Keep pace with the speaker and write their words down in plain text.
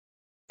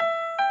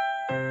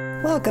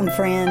Welcome,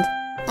 friend.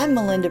 I'm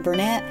Melinda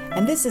Burnett,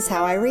 and this is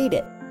How I Read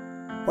It,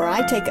 where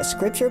I take a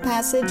scripture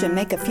passage and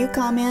make a few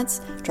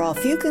comments, draw a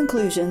few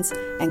conclusions,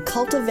 and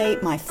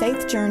cultivate my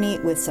faith journey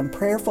with some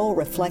prayerful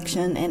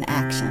reflection and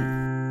action.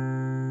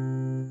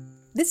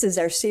 This is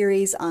our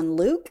series on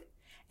Luke,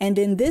 and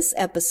in this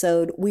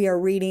episode, we are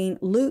reading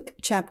Luke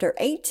chapter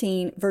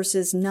 18,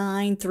 verses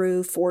 9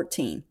 through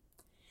 14.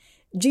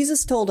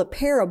 Jesus told a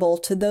parable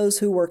to those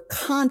who were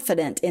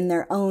confident in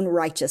their own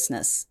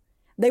righteousness.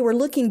 They were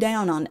looking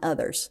down on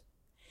others.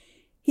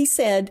 He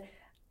said,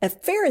 a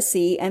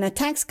Pharisee and a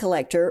tax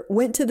collector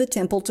went to the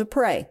temple to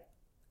pray.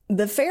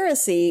 The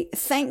Pharisee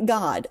thanked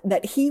God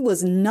that he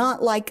was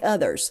not like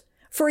others.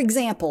 For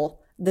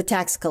example, the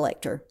tax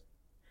collector.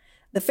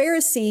 The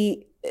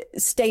Pharisee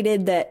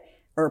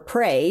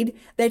prayed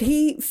that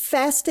he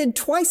fasted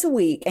twice a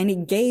week and he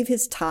gave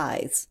his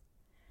tithes.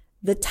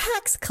 The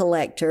tax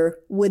collector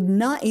would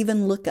not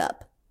even look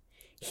up.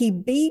 He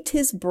beat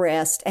his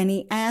breast and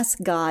he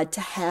asked God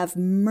to have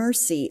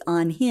mercy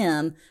on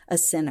him, a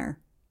sinner.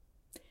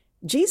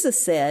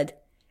 Jesus said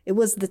it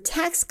was the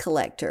tax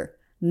collector,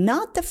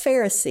 not the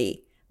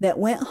Pharisee, that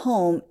went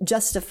home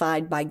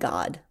justified by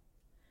God.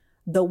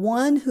 The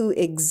one who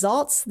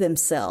exalts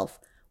themselves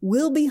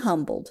will be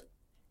humbled,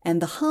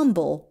 and the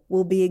humble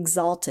will be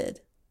exalted.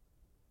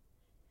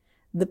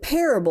 The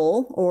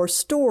parable or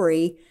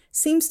story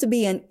seems to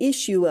be an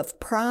issue of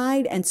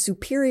pride and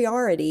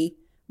superiority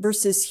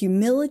versus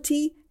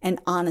humility and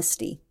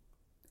honesty.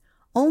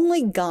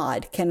 Only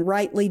God can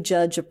rightly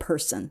judge a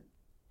person.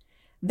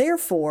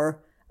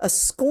 Therefore, a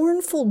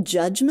scornful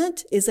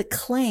judgment is a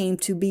claim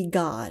to be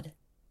God.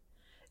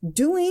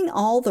 Doing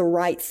all the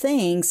right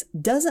things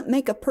doesn't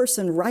make a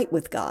person right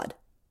with God.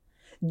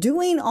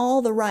 Doing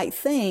all the right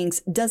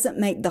things doesn't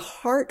make the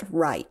heart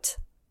right.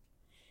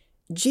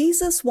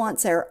 Jesus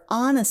wants our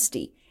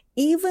honesty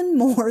even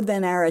more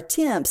than our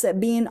attempts at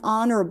being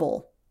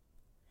honorable.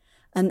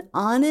 An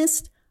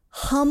honest,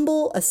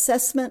 humble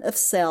assessment of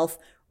self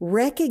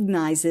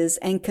recognizes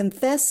and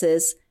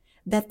confesses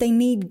that they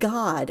need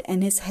God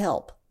and His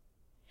help.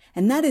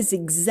 And that is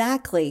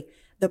exactly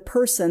the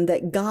person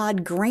that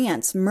God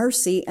grants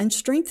mercy and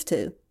strength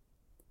to.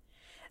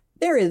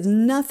 There is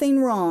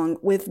nothing wrong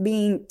with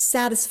being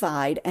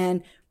satisfied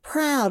and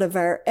proud of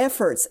our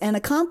efforts and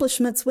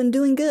accomplishments when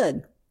doing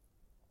good.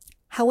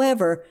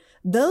 However,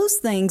 those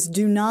things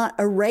do not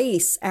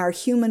erase our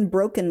human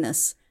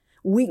brokenness,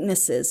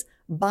 weaknesses,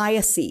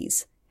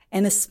 biases,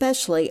 and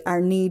especially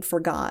our need for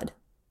God.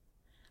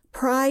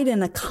 Pride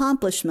in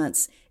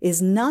accomplishments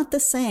is not the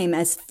same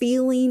as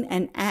feeling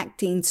and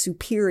acting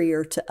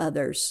superior to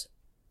others.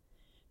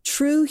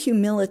 True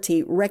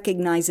humility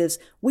recognizes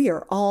we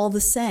are all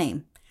the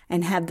same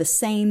and have the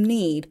same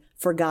need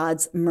for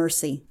God's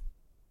mercy.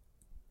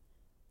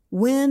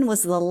 When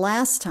was the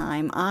last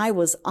time I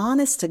was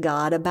honest to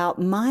God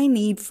about my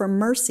need for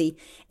mercy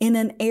in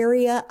an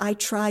area I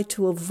tried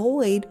to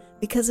avoid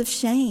because of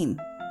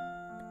shame?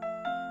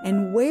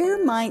 And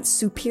where might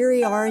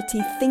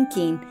superiority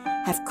thinking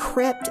have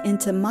crept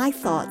into my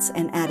thoughts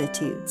and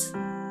attitudes?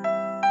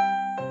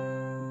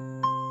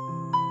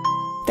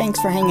 Thanks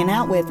for hanging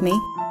out with me.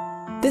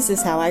 This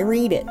is How I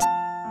Read It.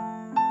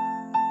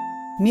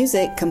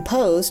 Music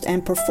composed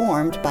and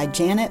performed by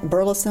Janet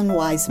Burleson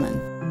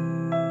Wiseman.